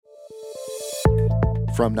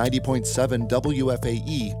From 90.7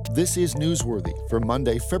 WFAE, this is Newsworthy for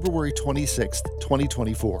Monday, February 26,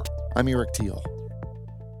 2024. I'm Eric Teal.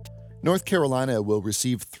 North Carolina will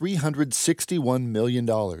receive $361 million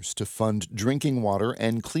to fund drinking water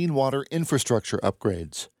and clean water infrastructure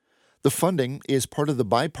upgrades. The funding is part of the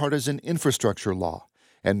bipartisan infrastructure law,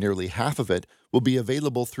 and nearly half of it will be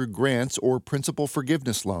available through grants or principal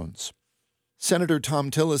forgiveness loans. Senator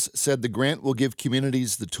Tom Tillis said the grant will give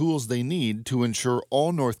communities the tools they need to ensure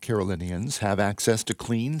all North Carolinians have access to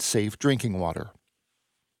clean, safe drinking water.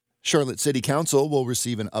 Charlotte City Council will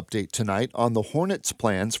receive an update tonight on the Hornets'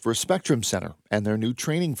 plans for Spectrum Center and their new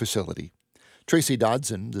training facility. Tracy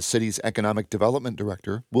Dodson, the city's economic development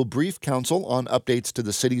director, will brief council on updates to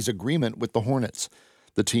the city's agreement with the Hornets.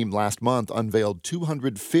 The team last month unveiled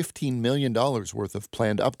 $215 million worth of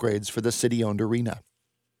planned upgrades for the city-owned arena.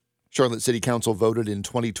 Charlotte City Council voted in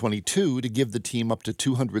 2022 to give the team up to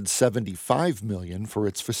 $275 million for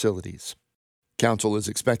its facilities. Council is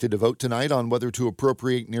expected to vote tonight on whether to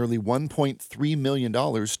appropriate nearly $1.3 million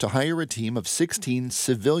to hire a team of 16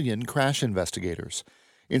 civilian crash investigators.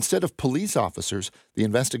 Instead of police officers, the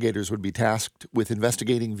investigators would be tasked with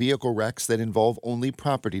investigating vehicle wrecks that involve only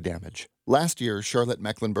property damage. Last year,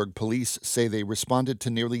 Charlotte-Mecklenburg police say they responded to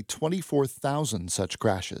nearly 24,000 such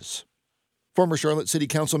crashes. Former Charlotte City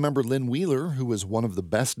Council member Lynn Wheeler, who was one of the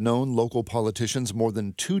best-known local politicians more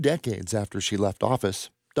than 2 decades after she left office,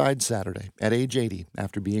 died Saturday at age 80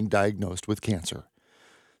 after being diagnosed with cancer.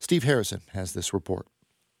 Steve Harrison has this report.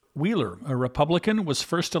 Wheeler, a Republican, was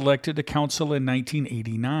first elected to council in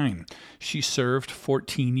 1989. She served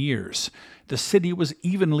 14 years. The city was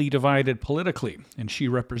evenly divided politically, and she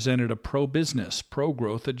represented a pro-business,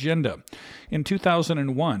 pro-growth agenda. In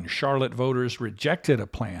 2001, Charlotte voters rejected a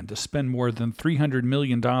plan to spend more than $300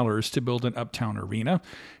 million to build an uptown arena,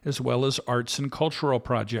 as well as arts and cultural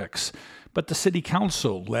projects. But the city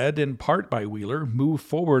council, led in part by Wheeler, moved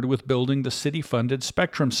forward with building the city-funded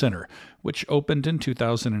Spectrum Center, which opened in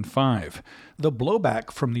 2005. The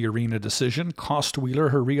blowback from the arena decision cost Wheeler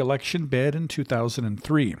her re-election bid in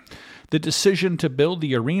 2003. The decision to build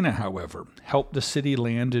the arena, however, helped the city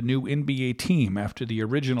land a new NBA team after the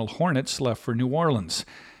original Hornets left for New Orleans,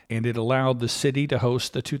 and it allowed the city to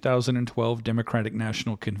host the 2012 Democratic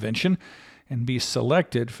National Convention and be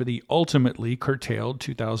selected for the ultimately curtailed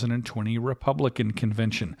 2020 Republican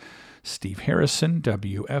Convention. Steve Harrison,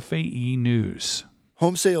 WFAE News.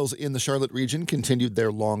 Home sales in the Charlotte region continued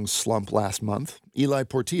their long slump last month. Eli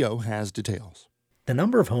Portillo has details. The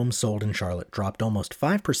number of homes sold in Charlotte dropped almost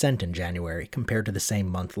 5% in January compared to the same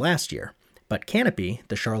month last year. But Canopy,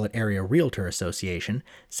 the Charlotte Area Realtor Association,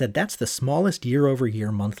 said that's the smallest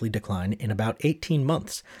year-over-year monthly decline in about 18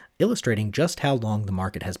 months, illustrating just how long the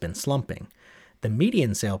market has been slumping. The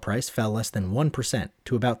median sale price fell less than 1%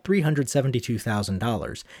 to about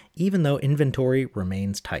 $372,000, even though inventory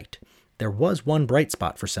remains tight. There was one bright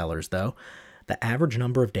spot for sellers, though. The average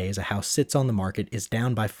number of days a house sits on the market is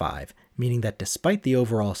down by 5, meaning that despite the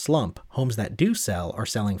overall slump, homes that do sell are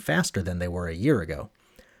selling faster than they were a year ago.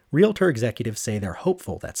 Realtor executives say they're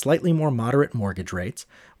hopeful that slightly more moderate mortgage rates,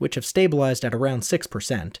 which have stabilized at around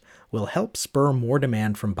 6%, will help spur more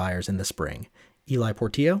demand from buyers in the spring. Eli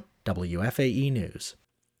Portillo, WFAE News.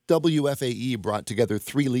 WFAE brought together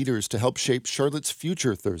 3 leaders to help shape Charlotte's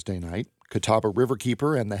future Thursday night. Catawba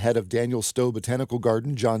Riverkeeper and the head of Daniel Stowe Botanical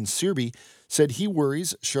Garden, John Searby, said he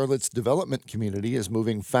worries Charlotte's development community is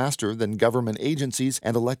moving faster than government agencies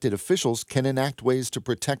and elected officials can enact ways to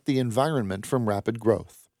protect the environment from rapid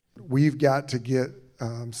growth. We've got to get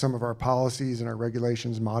some of our policies and our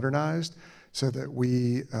regulations modernized so that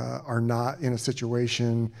we are not in a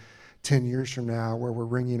situation 10 years from now where we're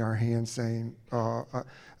wringing our hands saying,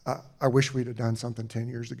 I wish we'd have done something 10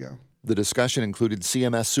 years ago. The discussion included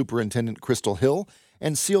CMS Superintendent Crystal Hill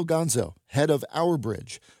and Seal Gonzo, head of Our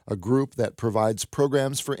Bridge, a group that provides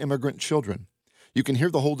programs for immigrant children. You can hear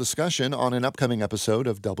the whole discussion on an upcoming episode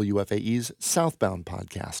of WFAE's Southbound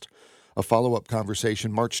podcast. A follow-up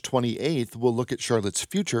conversation March 28th will look at Charlotte's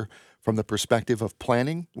future from the perspective of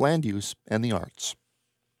planning, land use, and the arts.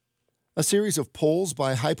 A series of polls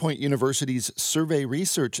by High Point University's Survey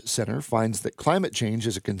Research Center finds that climate change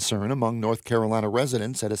is a concern among North Carolina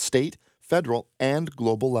residents at a state, federal, and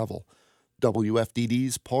global level.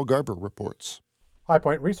 WFDD's Paul Garber reports. High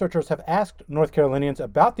Point researchers have asked North Carolinians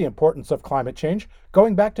about the importance of climate change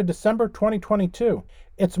going back to December 2022.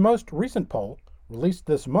 Its most recent poll, released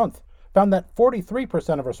this month, found that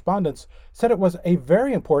 43% of respondents said it was a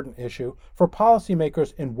very important issue for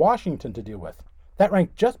policymakers in Washington to deal with. That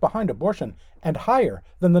ranked just behind abortion and higher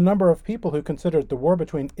than the number of people who considered the war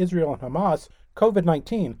between Israel and Hamas,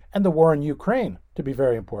 COVID-19, and the war in Ukraine to be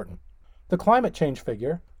very important. The climate change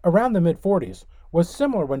figure, around the mid-40s, was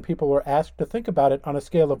similar when people were asked to think about it on a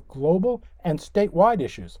scale of global and statewide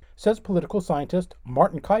issues, says political scientist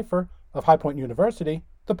Martin Keifer of High Point University,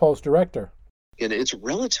 the poll's director. And it's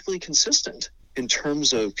relatively consistent in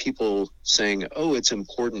terms of people saying, oh, it's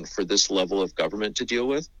important for this level of government to deal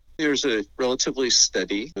with. There's a relatively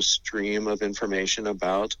steady stream of information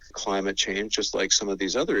about climate change, just like some of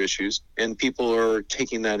these other issues, and people are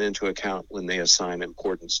taking that into account when they assign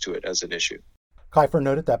importance to it as an issue. Keifer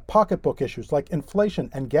noted that pocketbook issues like inflation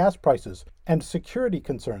and gas prices and security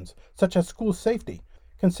concerns, such as school safety,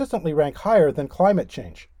 consistently rank higher than climate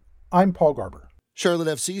change. I'm Paul Garber. Charlotte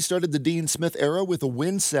FC started the Dean Smith era with a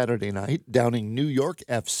win Saturday night, downing New York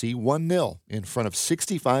FC 1-0 in front of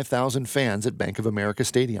 65,000 fans at Bank of America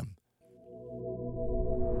Stadium.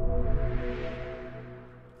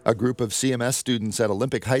 A group of CMS students at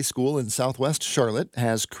Olympic High School in Southwest Charlotte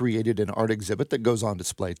has created an art exhibit that goes on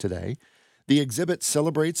display today. The exhibit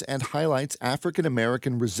celebrates and highlights African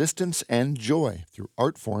American resistance and joy through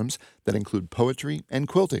art forms that include poetry and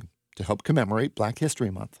quilting to help commemorate Black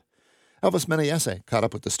History Month. Elvis Menayese caught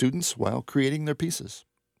up with the students while creating their pieces.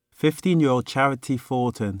 15-year-old Charity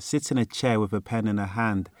Thornton sits in a chair with a pen in her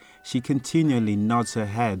hand. She continually nods her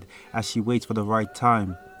head as she waits for the right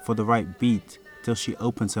time, for the right beat, till she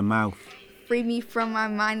opens her mouth. Free me from my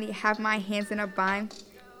mind, have my hands in a bind.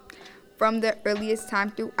 From the earliest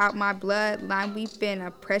time throughout my bloodline, we've been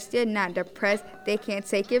oppressed yet not depressed. They can't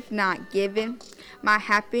take if not given. My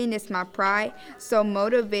happiness, my pride, so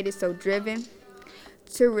motivated, so driven.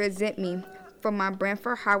 To resent me for my brand,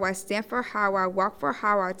 for how I stand, for how I walk, for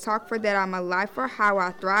how I talk, for that I'm alive, for how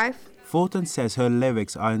I thrive. Thornton says her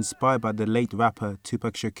lyrics are inspired by the late rapper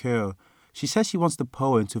Tupac Shakur. She says she wants the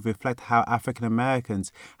poem to reflect how African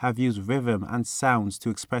Americans have used rhythm and sounds to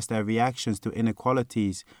express their reactions to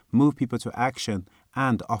inequalities, move people to action,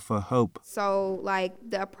 and offer hope. So, like,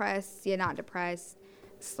 the oppressed, you're not depressed.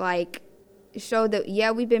 It's like, show that,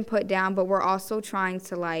 yeah, we've been put down, but we're also trying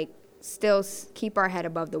to, like, still keep our head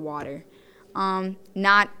above the water.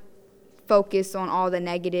 Not focus on all the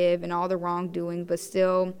negative and all the wrongdoing, but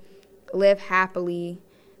still live happily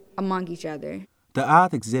among each other. The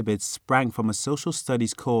art exhibit sprang from a social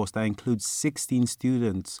studies course that includes 16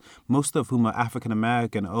 students, most of whom are African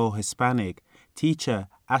American or Hispanic. Teacher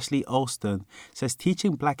Ashley Alston says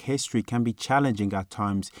teaching Black history can be challenging at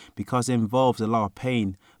times because it involves a lot of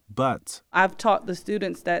pain, but I've taught the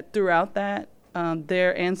students that throughout that,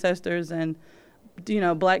 their ancestors and,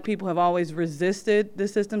 Black people have always resisted the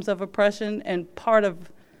systems of oppression, and part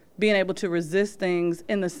of being able to resist things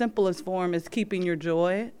in the simplest form is keeping your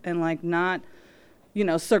joy and, like, not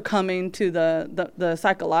succumbing to the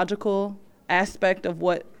psychological aspect of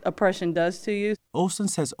what oppression does to you. Olsen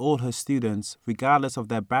says all her students, regardless of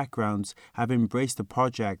their backgrounds, have embraced the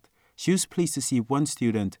project. She was pleased to see one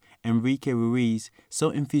student, Enrique Ruiz, so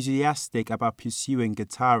enthusiastic about pursuing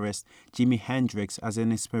guitarist Jimi Hendrix as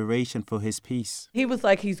an inspiration for his piece. He was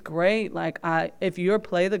like, he's great. Like, if you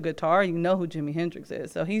play the guitar, you know who Jimi Hendrix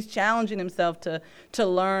is. So he's challenging himself to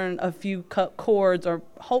learn a few chords, or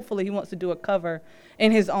hopefully he wants to do a cover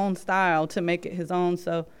in his own style to make it his own.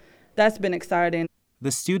 So that's been exciting.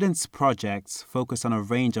 The students' projects focus on a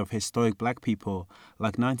range of historic Black people,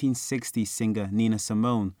 like 1960s singer Nina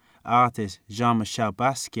Simone, artist Jean-Michel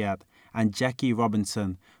Basquiat, and Jackie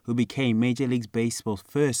Robinson, who became Major League Baseball's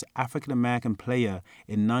first African-American player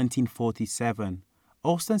in 1947.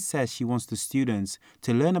 Alston says she wants the students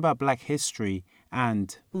to learn about Black history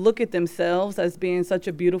and look at themselves as being such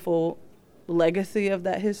a beautiful legacy of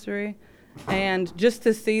that history, and just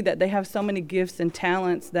to see that they have so many gifts and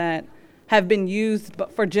talents that have been used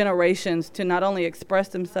for generations to not only express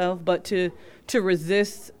themselves, but to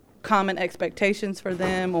resist common expectations for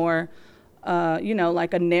them, or,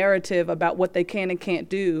 like a narrative about what they can and can't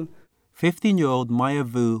do. 15-year-old Maya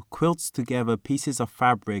Vu quilts together pieces of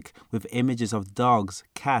fabric with images of dogs,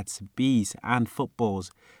 cats, bees, and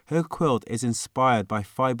footballs. Her quilt is inspired by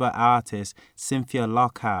fiber artist Cynthia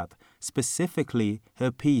Lockhart, specifically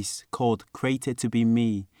her piece called Created to Be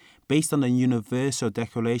Me, based on the Universal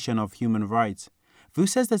Declaration of Human Rights. Vu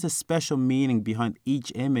says there's a special meaning behind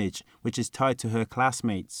each image, which is tied to her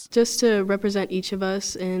classmates. Just to represent each of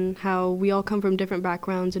us and how we all come from different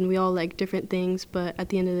backgrounds and we all like different things, but at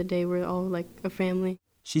the end of the day, we're all like a family.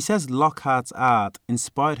 She says Lockhart's art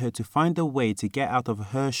inspired her to find a way to get out of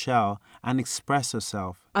her shell and express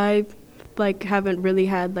herself. I haven't really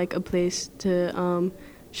had a place to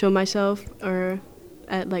show myself or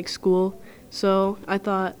at school, so I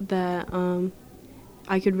thought that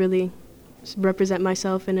I could really represent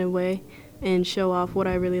myself in a way and show off what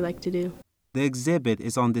I really like to do. The exhibit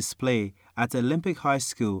is on display at Olympic High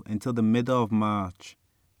School until the middle of March.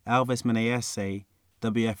 Elvis Menayese,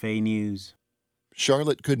 WFA News.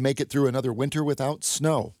 Charlotte could make it through another winter without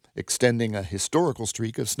snow, extending a historical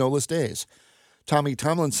streak of snowless days. Tommy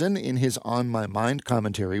Tomlinson, in his On My Mind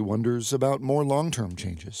commentary, wonders about more long-term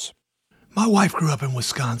changes. My wife grew up in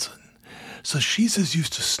Wisconsin, so she's as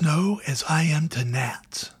used to snow as I am to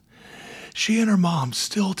gnats. She and her mom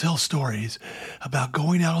still tell stories about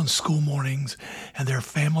going out on school mornings and their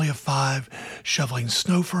family of 5 shoveling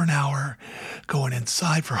snow for an hour, going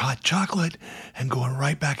inside for hot chocolate, and going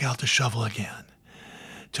right back out to shovel again.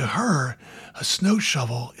 To her, a snow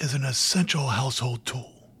shovel is an essential household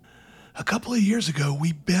tool. A couple of years ago,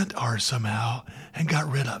 we bent ours somehow and got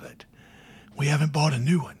rid of it. We haven't bought a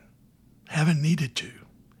new one. Haven't needed to.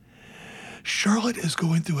 Charlotte is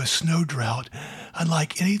going through a snow drought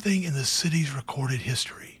unlike anything in the city's recorded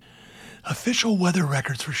history. Official weather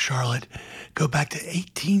records for Charlotte go back to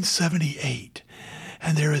 1878,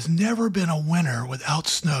 and there has never been a winter without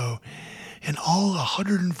snow in all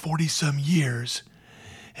 140-some years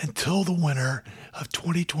until the winter of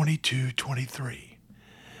 2022-23.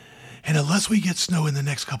 And unless we get snow in the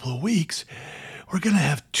next couple of weeks, we're going to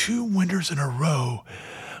have 2 winters in a row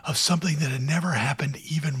of something that had never happened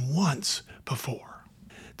even once before.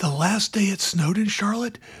 The last day it snowed in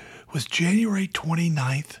Charlotte was January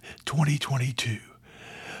 29th, 2022,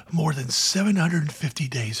 more than 750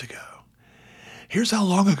 days ago. Here's how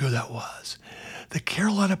long ago that was. The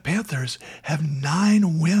Carolina Panthers have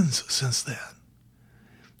 9 wins since then.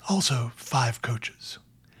 Also, 5 coaches.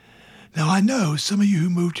 Now, I know some of you who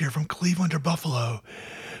moved here from Cleveland or Buffalo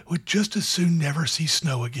would just as soon never see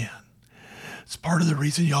snow again. It's part of the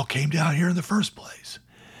reason y'all came down here in the first place.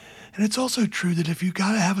 And it's also true that if you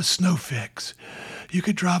got to have a snow fix, you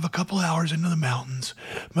could drive a couple hours into the mountains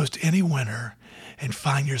most any winter and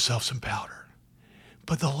find yourself some powder.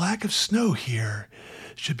 But the lack of snow here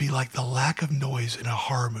should be like the lack of noise in a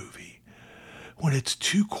horror movie. When it's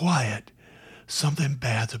too quiet, something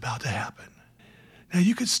bad's about to happen. Now,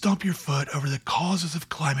 you could stomp your foot over the causes of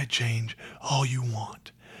climate change all you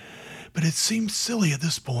want, but it seems silly at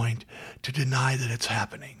this point to deny that it's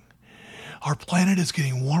happening. Our planet is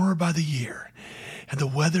getting warmer by the year, and the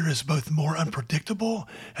weather is both more unpredictable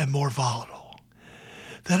and more volatile.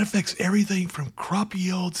 That affects everything from crop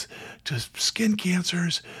yields to skin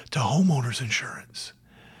cancers to homeowners insurance.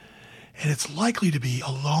 And it's likely to be a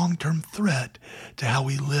long-term threat to how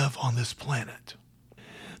we live on this planet.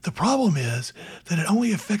 The problem is that it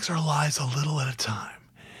only affects our lives a little at a time,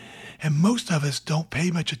 and most of us don't pay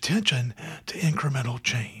much attention to incremental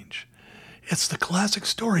change. It's the classic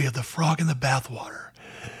story of the frog in the bathwater,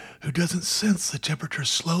 who doesn't sense the temperature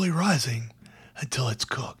slowly rising until it's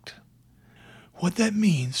cooked. What that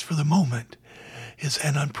means for the moment is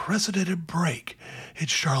an unprecedented break in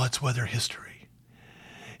Charlotte's weather history.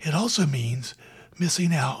 It also means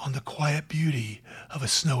missing out on the quiet beauty of a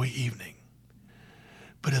snowy evening.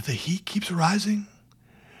 But if the heat keeps rising,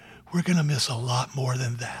 we're going to miss a lot more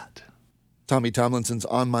than that. Tommy Tomlinson's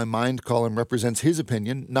On My Mind column represents his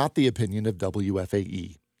opinion, not the opinion of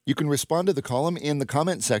WFAE. You can respond to the column in the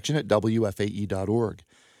comment section at WFAE.org.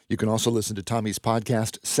 You can also listen to Tommy's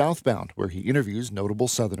podcast, Southbound, where he interviews notable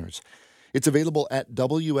Southerners. It's available at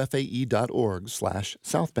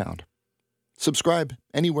WFAE.org/Southbound. Subscribe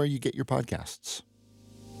anywhere you get your podcasts.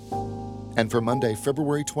 And for Monday,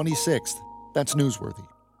 February 26th, that's Newsworthy.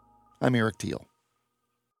 I'm Eric Teal.